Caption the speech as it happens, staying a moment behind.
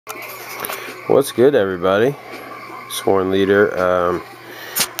What's good, everybody? SwoRNLeaDejZ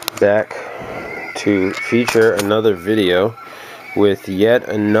back to feature another video with yet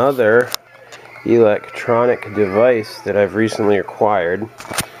another electronic device that I've recently acquired.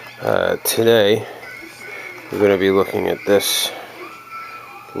 Today we're going to be looking at this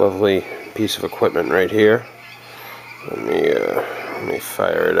lovely piece of equipment right here. Let me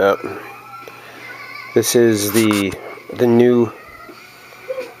fire it up. This is the new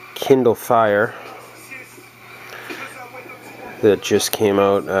Kindle Fire that just came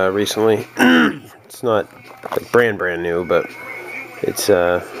out recently. It's not like brand new, but it's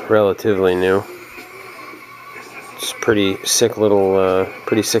relatively new. It's pretty sick little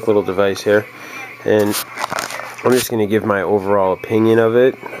device here, and I'm just going to give my overall opinion of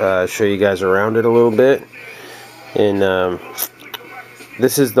it, show you guys around it a little bit. And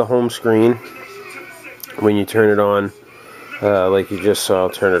this is the home screen. When you turn it on, like you just saw,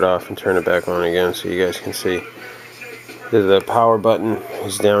 I'll turn it off and turn it back on again so you guys can see. The power button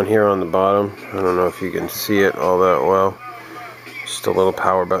is down here on the bottom. I don't know if you can see it all that well. Just a little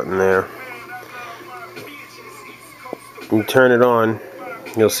power button there. You turn it on,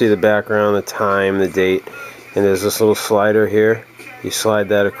 you'll see the background, the time, the date, and there's this little slider here. You slide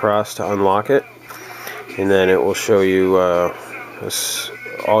that across to unlock it, and then it will show you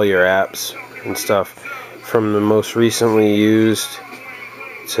all your apps and stuff, from the most recently used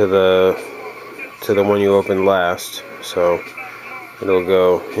to the one you opened last. So it'll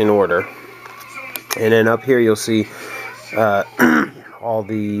go in order, and then up here you'll see all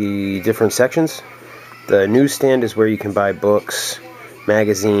the different sections. The newsstand is where you can buy books,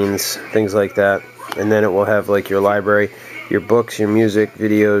 magazines, things like that, and then it will have like your library, your books, your music,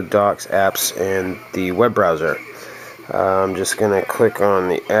 video, docs, apps, and the web browser. I'm just gonna click on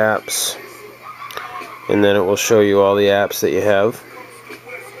the apps, and then it will show you all the apps that you have.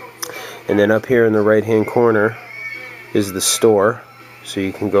 And then up here in the right hand corner is the store, so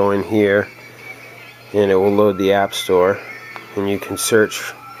you can go in here and it will load the app store, and you can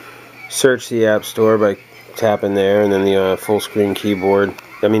search the app store by tapping there, and then the full screen keyboard,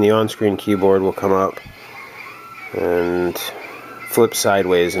 the on-screen keyboard will come up and flip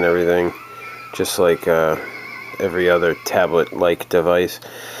sideways and everything, just like every other tablet-like device.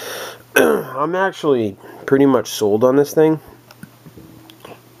 I'm actually pretty much sold on this thing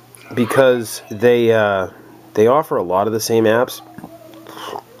because they offer a lot of the same apps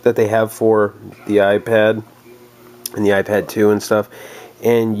that they have for the iPad and the iPad 2 and stuff,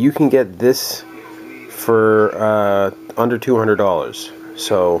 and you can get this for under $200.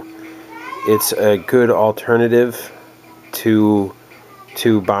 So it's a good alternative to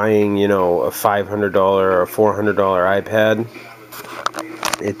buying, you know, a $500 or a $400 iPad.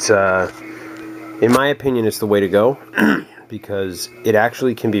 It's in my opinion, it's the way to go because it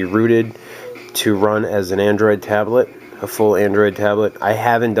actually can be rooted to run as an Android tablet, a full Android tablet. I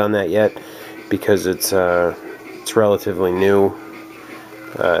haven't done that yet because it's relatively new.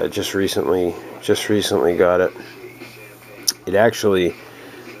 Just recently got it. It actually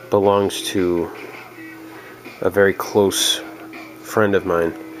belongs to a very close friend of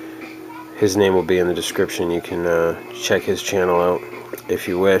mine. His name will be in the description. You can check his channel out if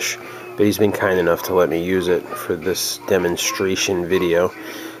you wish, but he's been kind enough to let me use it for this demonstration video.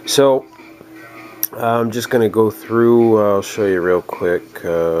 So I'm just going to go through, I'll show you real quick.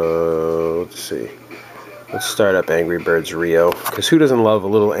 Let's see. Let's start up Angry Birds Rio, because who doesn't love a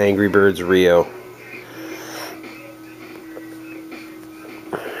little Angry Birds Rio?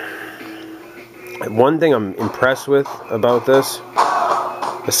 One thing I'm impressed with about this,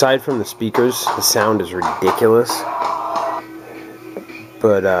 aside from the speakers, the sound is ridiculous,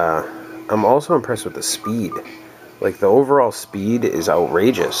 but I'm also impressed with the speed. Like, the overall speed is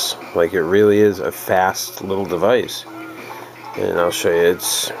outrageous. Like, it really is a fast little device. And I'll show you,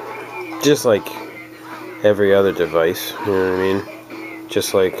 it's just like every other device, you know what I mean?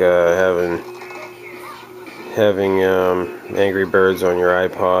 Just like having Angry Birds on your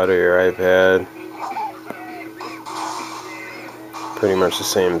iPod or your iPad. Pretty much the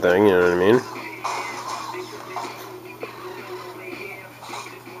same thing, you know what I mean?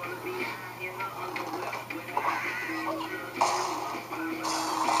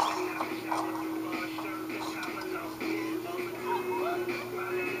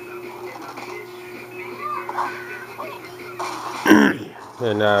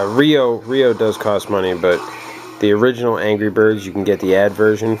 And Rio does cost money, but the original Angry Birds, you can get the ad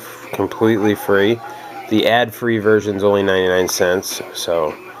version completely free. The ad-free version is only 99 cents,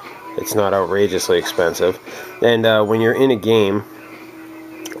 so it's not outrageously expensive. And when you're in a game,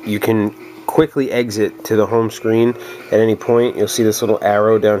 you can quickly exit to the home screen at any point, you'll see this little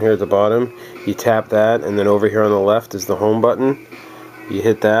arrow down here at the bottom. You tap that, and then over here on the left is the home button. You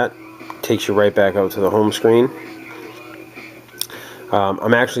hit that, takes you right back out to the home screen.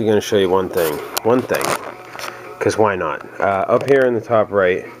 I'm actually going to show you one thing, because why not? Up here in the top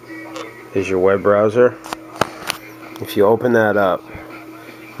right is your web browser. If you open that up,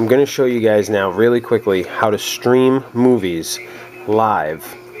 I'm going to show you guys now really quickly how to stream movies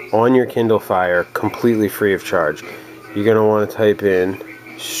live on your Kindle Fire completely free of charge. You're going to want to type in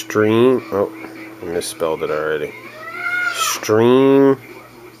stream, oh, I misspelled it already. Stream,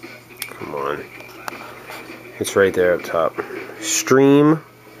 come on, it's right there up top. Stream,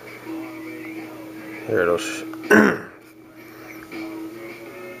 here it'll,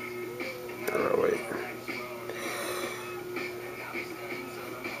 oh wait.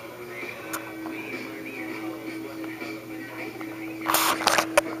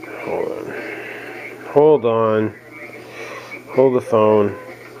 Hold on. Hold the phone.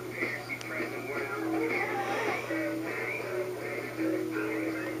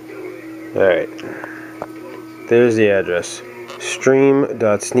 Alright. There's the address.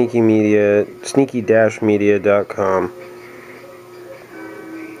 Stream.sneaky-media.com.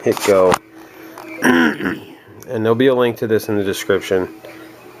 Hit go. And there'll be a link to this in the description.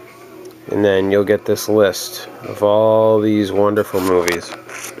 And then you'll get this list of all these wonderful movies.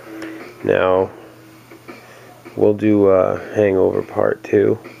 Now, we'll do Hangover Part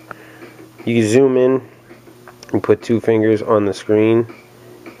 2. You zoom in and put 2 fingers on the screen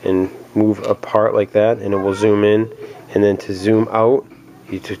and move apart like that, and it will zoom in. And then to zoom out,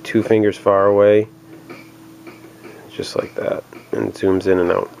 you took 2 fingers far away, just like that, and it zooms in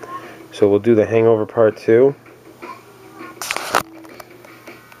and out. So we'll do the Hangover Part 2.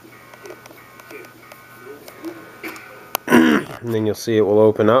 And then you'll see it will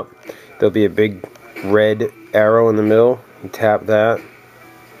open up. There'll be a big red arrow in the middle. You tap that.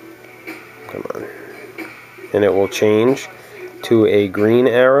 Come on. And it will change to a green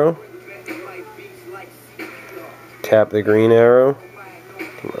arrow. Tap the green arrow.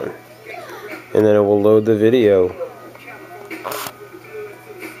 Come on. And then it will load the video.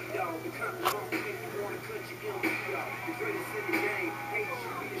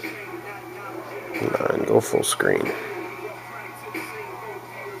 Come on, go full screen.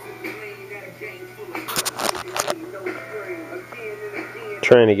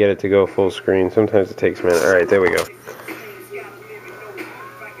 Trying to get it to go full screen. Sometimes it takes a minute. Alright, there we go.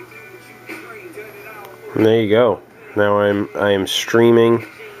 And there you go. Now I am streaming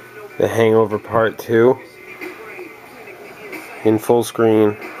The Hangover Part 2 in full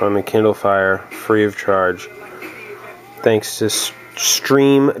screen on the Kindle Fire, free of charge. Thanks to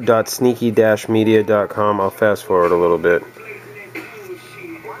stream.sneaky-media.com. I'll fast forward a little bit.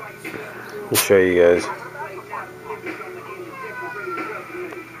 I'll show you guys.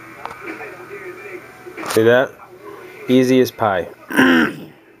 See that? Easy as pie.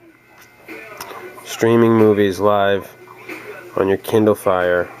 Streaming movies live on your Kindle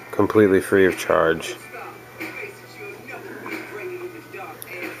Fire, completely free of charge.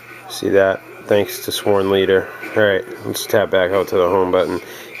 See that? Thanks to SwoRNLeaDejZ. Alright, let's tap back out to the home button.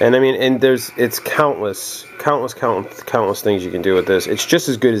 And I mean, and it's countless things you can do with this. It's just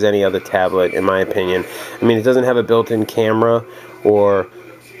as good as any other tablet, in my opinion. I mean, it doesn't have a built-in camera or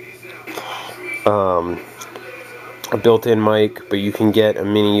a built-in mic, but you can get a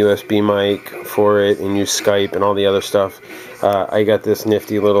mini USB mic for it and use Skype and all the other stuff. I got this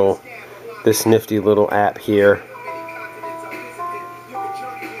nifty little app here.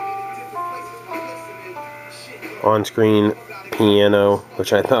 On-screen piano,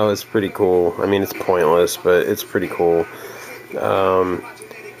 which I thought was pretty cool. I mean, it's pointless, but it's pretty cool.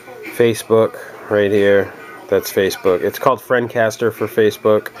 Facebook right here. That's Facebook. It's called Friendcaster for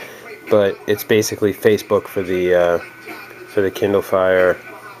Facebook, but it's basically Facebook for the Kindle Fire.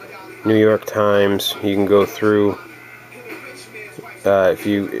 New York Times. You can go through. If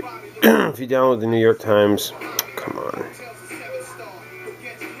you download the New York Times, come on.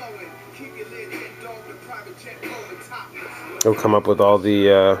 It'll come up with all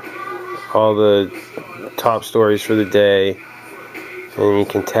the top stories for the day, and you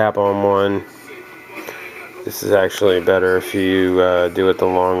can tap on one. This is actually better if you do it the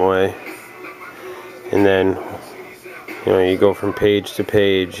long way, and then you go from page to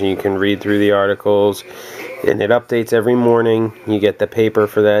page, and you can read through the articles, and it updates every morning. You get the paper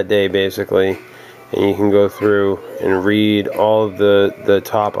for that day basically, and you can go through and read all of the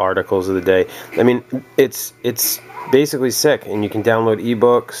top articles of the day. I mean, it's basically sick. And you can download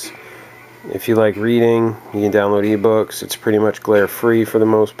ebooks. If you like reading, you can download ebooks. It's pretty much glare free for the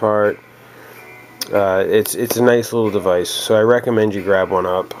most part. It's a nice little device, so I recommend you grab one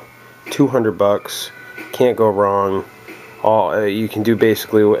up. $200, can't go wrong. You can do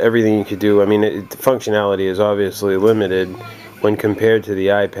basically everything you could do. I mean, the functionality is obviously limited when compared to the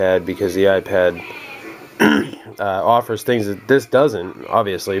iPad, because the iPad offers things that this doesn't,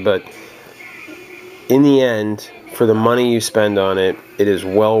 obviously, but in the end, for the money you spend on it, it is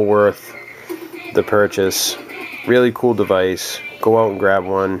well worth the purchase. Really cool device. Go out and grab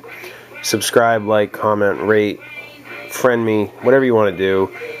one. Subscribe, like, comment, rate, friend me, whatever you want to do.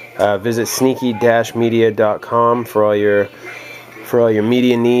 Visit sneaky-media.com for all your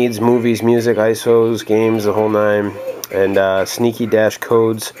media needs, movies, music, ISOs, games, the whole nine, and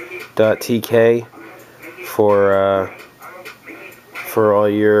sneaky-codes.tk for all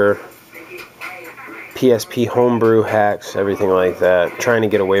your PSP homebrew hacks, everything like that. Trying to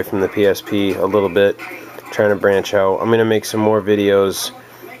get away from the PSP a little bit, trying to branch out. I'm going to make some more videos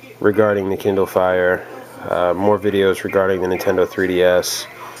regarding the Kindle Fire, more videos regarding the Nintendo 3DS,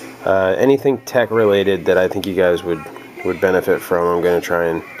 anything tech related that I think you guys would benefit from. I'm going to try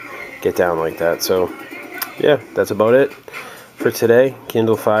and get down like that. So yeah, that's about it for today.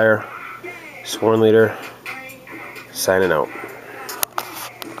 Kindle Fire, SwoRNLeaDejZ, signing out.